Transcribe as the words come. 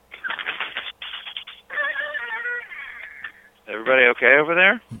Everybody okay over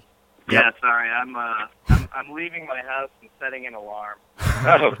there? Yep. Yeah, sorry, I'm leaving my house and setting an alarm.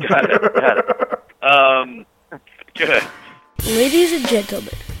 Oh, got it. Good. Ladies and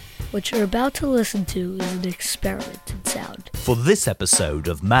gentlemen, what you're about to listen to is an experiment in sound. For this episode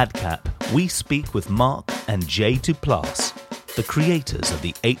of Madcap, we speak with Mark and Jay Duplass, the creators of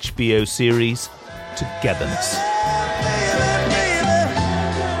the HBO series Togetherness.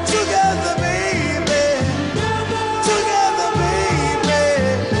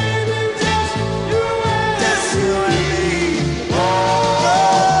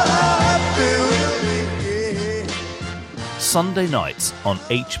 Sunday nights on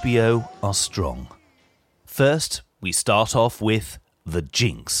HBO are strong. First, we start off with The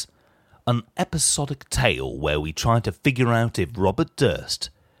Jinx, an episodic tale where we try to figure out if Robert Durst,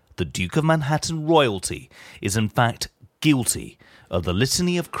 the Duke of Manhattan royalty, is in fact guilty of the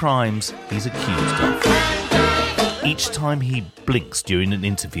litany of crimes he's accused of. Each time he blinks during an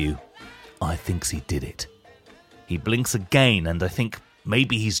interview, I think he did it. He blinks again and I think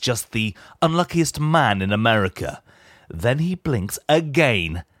maybe he's just the unluckiest man in America. Then he blinks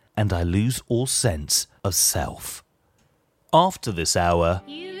again, and I lose all sense of self. After this hour,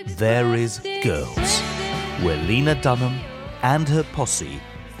 there is Girls, where Lena Dunham and her posse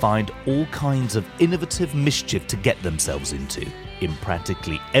find all kinds of innovative mischief to get themselves into, in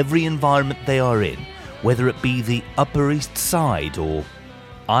practically every environment they are in, whether it be the Upper East Side or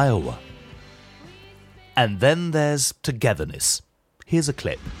Iowa. And then there's Togetherness. Here's a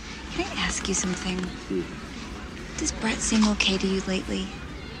clip. Can I ask you something? Does Brett seem okay to you lately?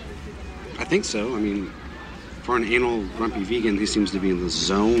 I think so. I mean, for an anal, grumpy vegan, he seems to be in the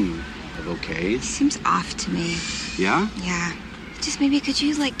zone of okay. He seems off to me. Yeah? Yeah. Just maybe could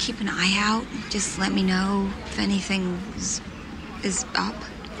you, keep an eye out? Just let me know if anything is up?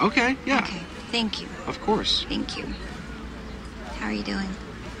 Okay, yeah. Okay, thank you. Of course. Thank you. How are you doing?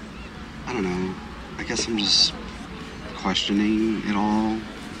 I don't know. I guess I'm just questioning it all.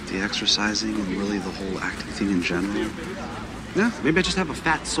 The exercising and really the whole acting thing in general. Yeah, maybe I just have a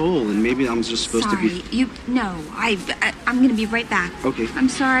fat soul and maybe I'm just supposed to be... I'm going to be right back. Okay. I'm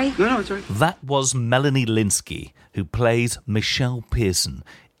sorry. No, it's all right. That was Melanie Lynskey, who plays Michelle Pearson,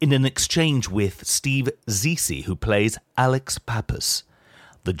 in an exchange with Steve Zissis, who plays Alex Pappas.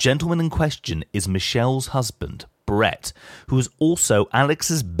 The gentleman in question is Michelle's husband, Brett, who is also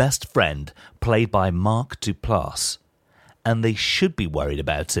Alex's best friend, played by Mark Duplass. And they should be worried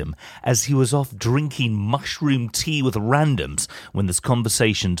about him, as he was off drinking mushroom tea with randoms when this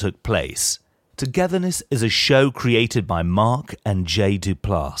conversation took place. Togetherness is a show created by Mark and Jay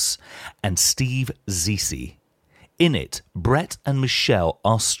Duplass and Steve Zissis. In it, Brett and Michelle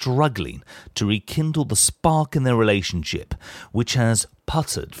are struggling to rekindle the spark in their relationship, which has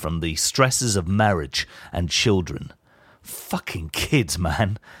puttered from the stresses of marriage and children. Fucking kids,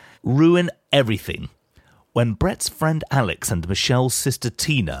 man. Ruin everything. When Brett's friend Alex and Michelle's sister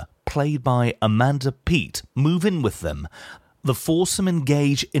Tina, played by Amanda Peet, move in with them, the foursome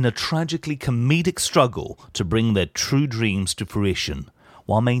engage in a tragically comedic struggle to bring their true dreams to fruition,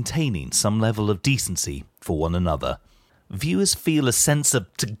 while maintaining some level of decency for one another. Viewers feel a sense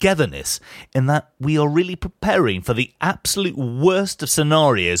of togetherness in that we are really preparing for the absolute worst of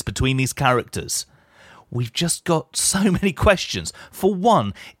scenarios between these characters. We've just got so many questions. For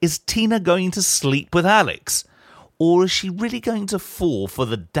one, is Tina going to sleep with Alex? Or is she really going to fall for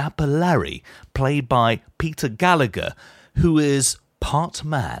the dapper Larry, played by Peter Gallagher, who is part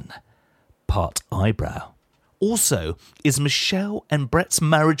man, part eyebrow? Also, is Michelle and Brett's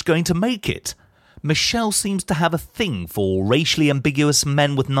marriage going to make it? Michelle seems to have a thing for racially ambiguous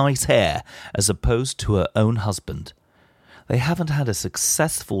men with nice hair, as opposed to her own husband. They haven't had a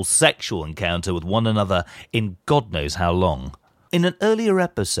successful sexual encounter with one another in God knows how long. In an earlier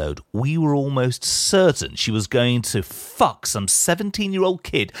episode, we were almost certain she was going to fuck some 17-year-old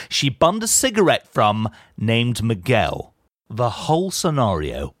kid she bummed a cigarette from named Miguel. The whole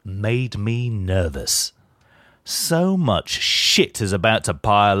scenario made me nervous. So much shit is about to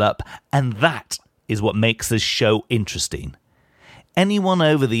pile up, and that is what makes this show interesting. Anyone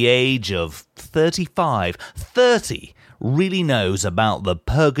over the age of 35, 30 really knows about the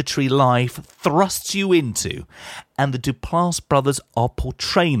purgatory life thrusts you into, and the Duplass brothers are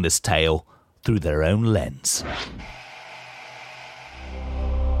portraying this tale through their own lens.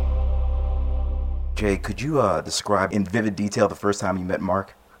 Jay, could you describe in vivid detail the first time you met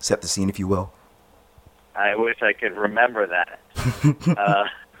Mark? Set the scene, if you will. I wish I could remember that.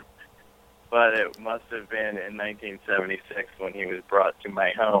 But it must have been in 1976 when he was brought to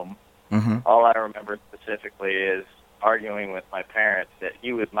my home. Mm-hmm. All I remember specifically is arguing with my parents that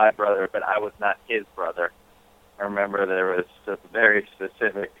he was my brother, but I was not his brother. I remember there was a very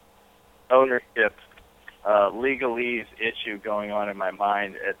specific ownership legalese issue going on in my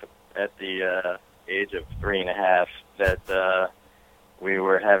mind at the age of 3.5 that we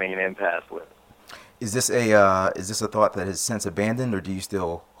were having an impasse with. Is this a thought that has since abandoned, or do you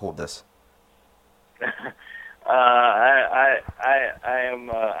still hold this? I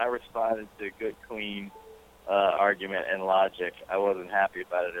responded to good, clean argument and logic. I wasn't happy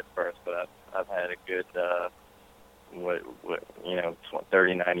about it at first, but I've had a good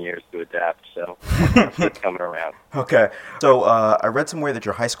 39 years to adapt, so it's coming around. Okay. So I read somewhere that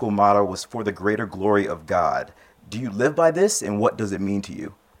your high school motto was "For the greater glory of God." Do you live by this, and what does it mean to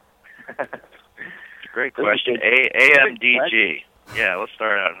you? Great question. AMDG. Yeah, let's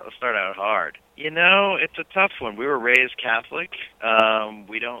start out hard. It's a tough one. We were raised Catholic.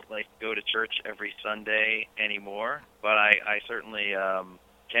 We don't go to church every Sunday anymore, but I certainly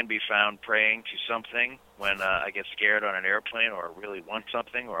can be found praying to something when I get scared on an airplane, or really want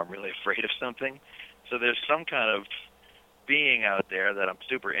something, or I'm really afraid of something. So there's some kind of being out there that I'm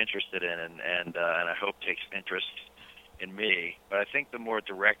super interested in, and I hope takes interest in me. But I think the more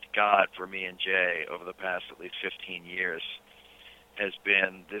direct God for me and Jay over the past at least 15 years has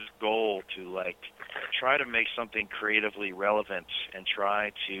been this goal to try to make something creatively relevant and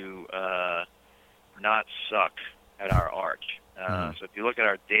try to not suck at our art. So if you look at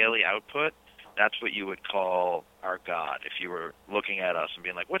our daily output, that's what you would call our God. If you were looking at us and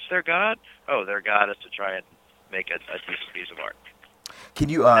being like, what's their God? Oh, their God is to try and make a decent piece of art. Can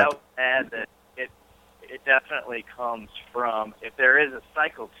you I'll add that it definitely comes from, if there is a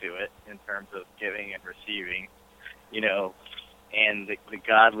cycle to it in terms of giving and receiving, and the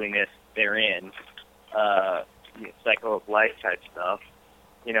godliness therein, cycle of life type stuff.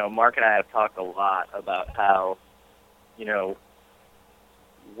 Mark and I have talked a lot about how,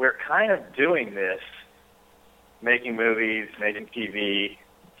 we're kind of doing this, making movies, making TV,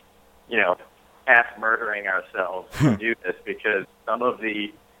 half murdering ourselves to do this, because some of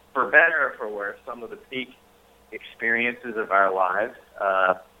the, for better or for worse, some of the peak experiences of our lives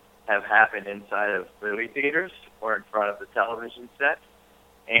have happened inside of movie theaters or in front of the television set.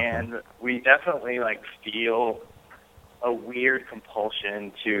 And we definitely feel a weird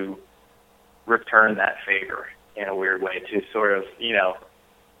compulsion to return that favor in a weird way, to sort of,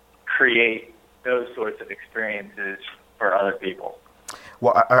 create those sorts of experiences for other people.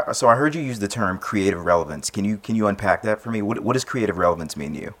 Well, so I heard you use the term creative relevance. Can you unpack that for me? What does creative relevance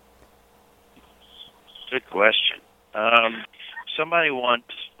mean to you? Good question. Somebody once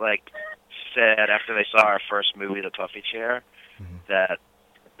said after they saw our first movie, The Puffy Chair, that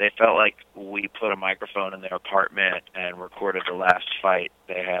they felt like we put a microphone in their apartment and recorded the last fight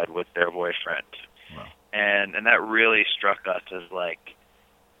they had with their boyfriend. Wow. And that really struck us as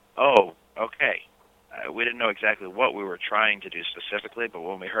oh, okay. We didn't know exactly what we were trying to do specifically, but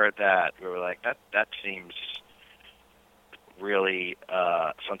when we heard that, we were like, that seems really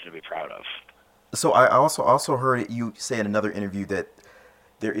something to be proud of. So I also heard you say in another interview that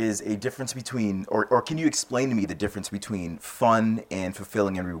there is a difference between, or can you explain to me the difference between fun and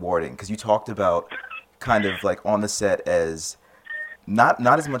fulfilling and rewarding? Because you talked about kind of on the set as not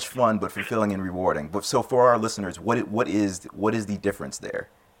as much fun, but fulfilling and rewarding. But so for our listeners, what is the difference there?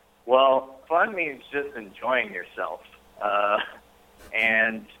 Well, fun means just enjoying yourself,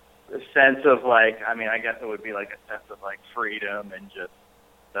 and a sense of I guess it would be a sense of freedom and just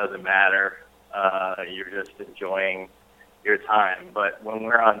doesn't matter. You're just enjoying your time. But when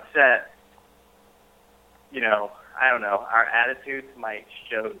we're on set, I don't know, our attitudes might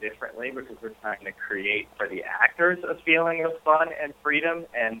show differently because we're trying to create for the actors a feeling of fun and freedom,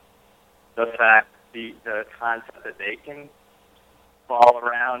 and the fact, the concept that they can fall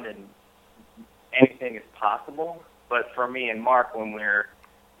around and anything is possible. But for me and Mark, when we're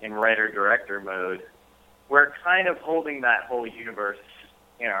in writer-director mode, we're kind of holding that whole universe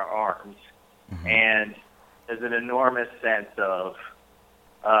in our arms. Mm-hmm. And there's an enormous sense of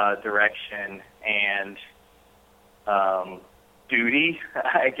direction and duty,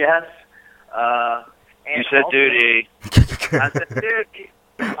 I guess. And you said also, duty. I said duty.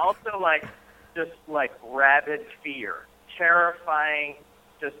 Also, just rabid fear. Terrifying,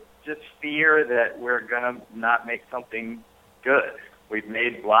 just fear that we're going to not make something good. We've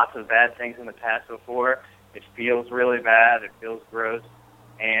made lots of bad things in the past before. It feels really bad. It feels gross.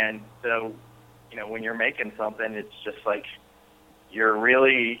 And so, when you're making something, it's just you're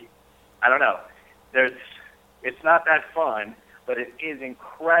really, I don't know, it's not that fun, but it is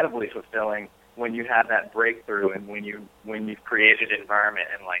incredibly fulfilling when you have that breakthrough and when you've created an environment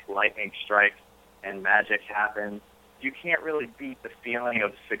and lightning strikes and magic happens. You can't really beat the feeling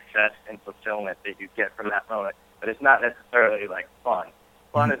of success and fulfillment that you get from that moment. but it's not necessarily like fun.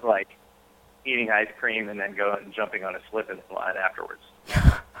 Fun is like eating ice cream and then going and jumping on a slip and slide afterwards.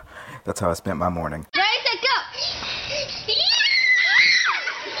 That's how I spent my morning. Ready, set, go!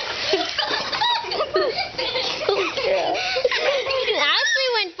 Ashley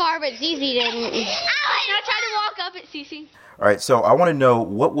went far, but Zissis didn't. Now try to walk up at Zissis. All right, so I want to know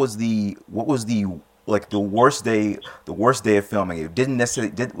what was the like the worst day of filming.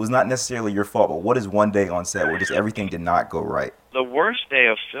 It was not necessarily your fault, but what is one day on set where just everything did not go right? The worst day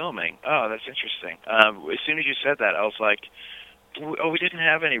of filming? Oh, that's interesting. As soon as you said that, I was like, oh, we didn't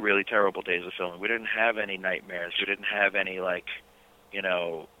have any really terrible days of filming. We didn't have any nightmares. We didn't have any, like, you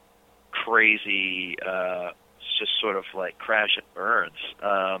know, crazy, just sort of like crash and burns.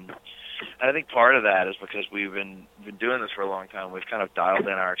 I think part of that is because we've been doing this for a long time. We've kind of dialed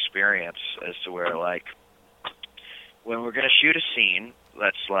in our experience as to where, like, when we're going to shoot a scene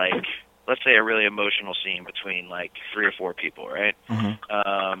that's like, let's say a really emotional scene between like 3 or 4 people, right?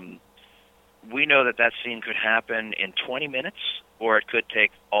 Mm-hmm. We know that scene could happen in 20 minutes or it could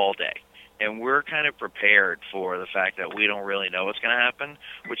take all day. And we're kind of prepared for the fact that we don't really know what's going to happen,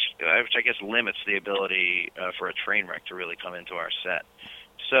 which I guess limits the ability for a train wreck to really come into our set.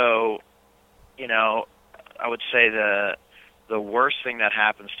 So, you know, I would say the worst thing that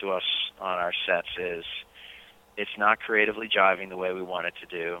happens to us on our sets is it's not creatively jiving the way we want it to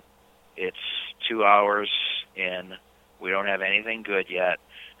do. It's 2 hours in, we don't have anything good yet,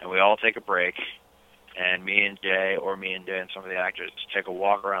 and we all take a break, and me and Jay and some of the actors take a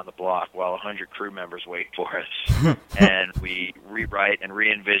walk around the block while 100 crew members wait for us, and we rewrite and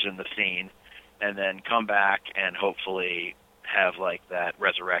re-envision the scene, and then come back and hopefully have like that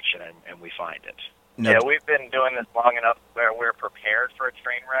resurrection, and we find it. Yeah, we've been doing this long enough where we're prepared for a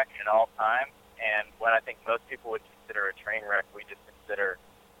train wreck at all times, and what I think most people would consider a train wreck, we just consider,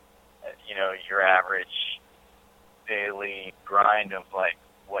 you know, your average daily grind of like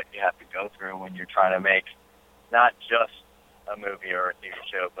what you have to go through when you're trying to make not just a movie or a TV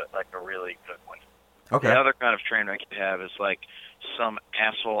show, but like a really good one. Okay. The other kind of train wreck you have is like some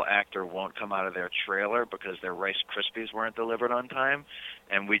asshole actor won't come out of their trailer because their Rice Krispies weren't delivered on time,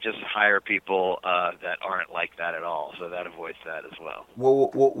 and we just hire people that aren't like that at all, so that avoids that as well.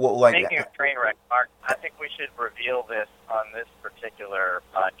 Well, like, speaking of train wreck, Mark, I think we should reveal this on this particular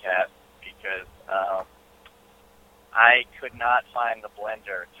podcast because I could not find the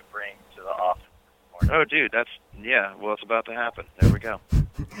blender to bring to the office this morning. Oh, dude, well, it's about to happen. There we go.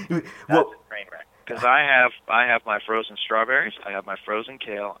 That's a train wreck. Because I have my frozen strawberries, I have my frozen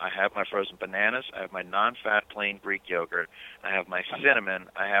kale, I have my frozen bananas, I have my non-fat plain Greek yogurt, I have my cinnamon,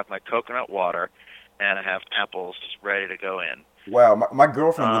 I have my coconut water, and I have apples ready to go in. Wow, my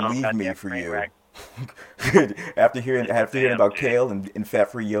girlfriend would leave me for you. after hearing about kale and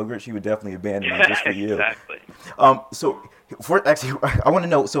fat-free yogurt, she would definitely abandon me just for you. Exactly. So, I want to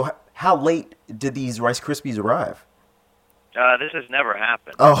know. So, how late did these Rice Krispies arrive? This has never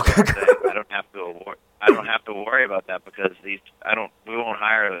happened. Oh, okay. I don't have to worry about that because we won't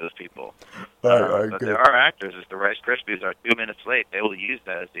hire those people. But there are actors. If the Rice Krispies are 2 minutes late, they will use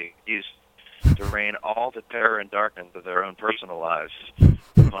that as the excuse to rain all the terror and darkness of their own personal lives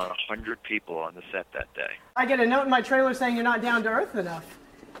upon 100 people on the set that day. I get a note in my trailer saying you're not down to earth enough.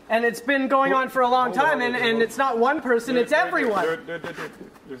 And it's been going on for a long time, and it's not one person, it's everyone.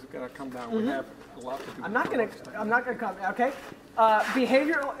 There's got to come down. We have a lot to do. I'm not gonna come, okay?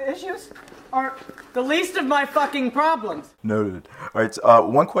 Behavioral issues are the least of my fucking problems. Noted. All right,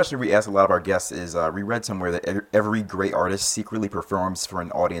 one question we ask a lot of our guests is, we read somewhere that every great artist secretly performs for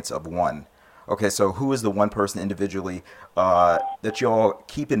an audience of one. Okay, so who is the one person individually that you all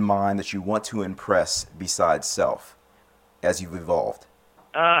keep in mind that you want to impress besides self as you've evolved?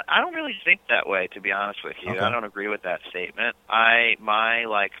 I don't really think that way, to be honest with you. Okay. I don't agree with that statement. My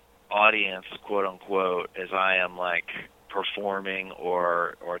like audience, quote unquote, as I am like performing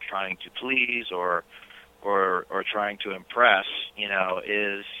or trying to please or trying to impress, you know,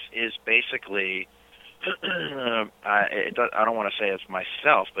 is basically I don't want to say it's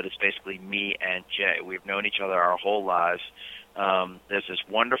myself, but it's basically me and Jay. We've known each other our whole lives. There's this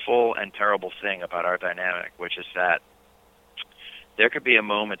wonderful and terrible thing about our dynamic, which is that there could be a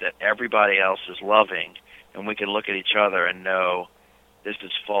moment that everybody else is loving, and we can look at each other and know this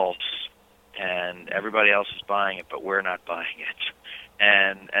is false, and everybody else is buying it, but we're not buying it.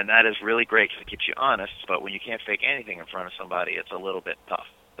 And that is really great because it keeps you honest, but when you can't fake anything in front of somebody, it's a little bit tough.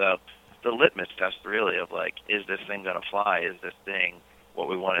 So the litmus test really of like, is this thing going to fly? Is this thing what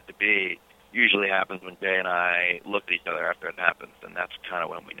we want it to be? Usually happens when Jay and I look at each other after it happens, and that's kind of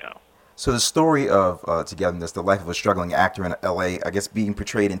when we know. So the story of Togetherness, the life of a struggling actor in L.A., I guess being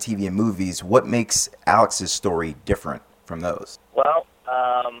portrayed in TV and movies, what makes Alex's story different from those? Well,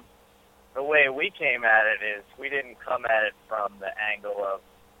 the way we came at it is we didn't come at it from the angle of,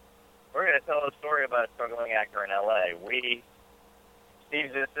 we're going to tell a story about a struggling actor in L.A.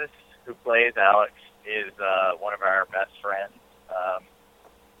 Steve Zissis, who plays Alex, is one of our best friends.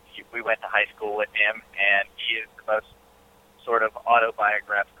 We went to high school with him, and he is the most sort of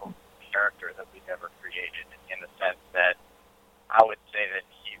autobiographical character that we've ever created, in the sense that I would say that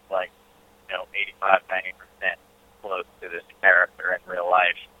he's like, 85-90% close to this character in real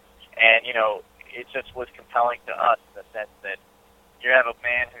life. And, it just was compelling to us in the sense that you have a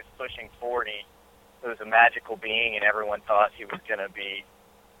man who's pushing 40, who's a magical being, and everyone thought he was going to be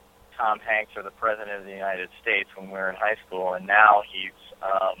Tom Hanks or the President of the United States when we were in high school, and now he's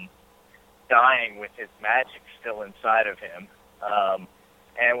dying with his magic still inside of him.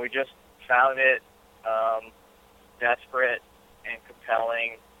 And we just found it desperate and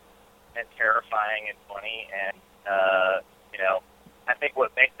compelling and terrifying and funny. And, I think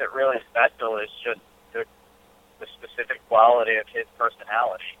what makes it really special is just the specific quality of his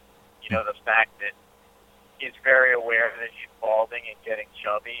personality. The fact that he's very aware that he's balding and getting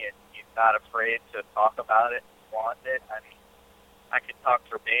chubby, and he's not afraid to talk about it and flaunt it. I mean, I could talk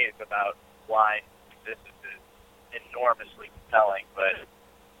for days about why this is enormously compelling, but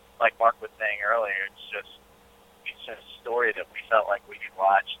like Mark was saying earlier, it's just a story that we felt like we could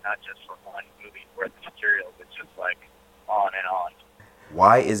watch, not just for one movie worth of material, but just like on and on.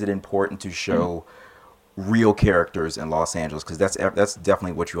 Why is it important to show real characters in Los Angeles? Because that's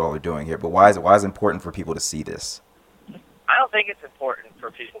definitely what you all are doing here. But why is it important for people to see this? I don't think it's important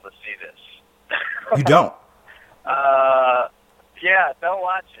for people to see this. You don't? Yeah, don't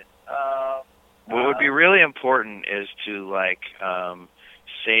watch it. What would be really important is to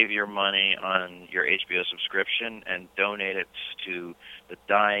save your money on your HBO subscription and donate it to the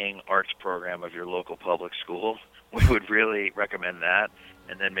dying arts program of your local public school. We would really recommend that,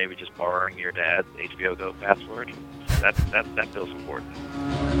 and then maybe just borrowing your dad's HBO Go password. That feels important.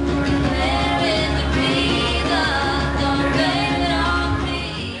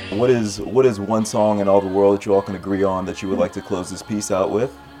 What is one song in all the world that you all can agree on that you would like to close this piece out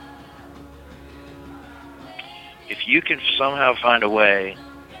with? If you can somehow find a way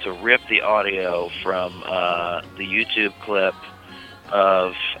to rip the audio from the YouTube clip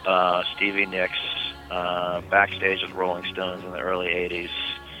of Stevie Nicks backstage with Rolling Stones in the early 80s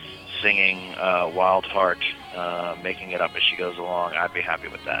singing Wild Heart, making it up as she goes along, I'd be happy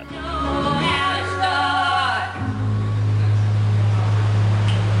with that.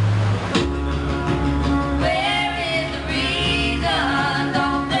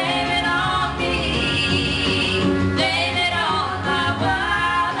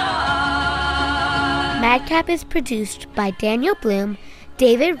 Madcap is produced by Daniel Bloom,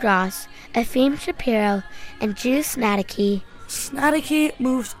 David Ross, Efim Shapiro, and Drew Snaticky. Snaticky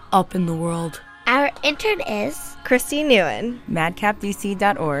moves up in the world. Our intern is Christy Newen.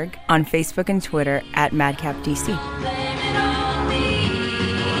 madcapdc.org, on Facebook and Twitter @madcapdc.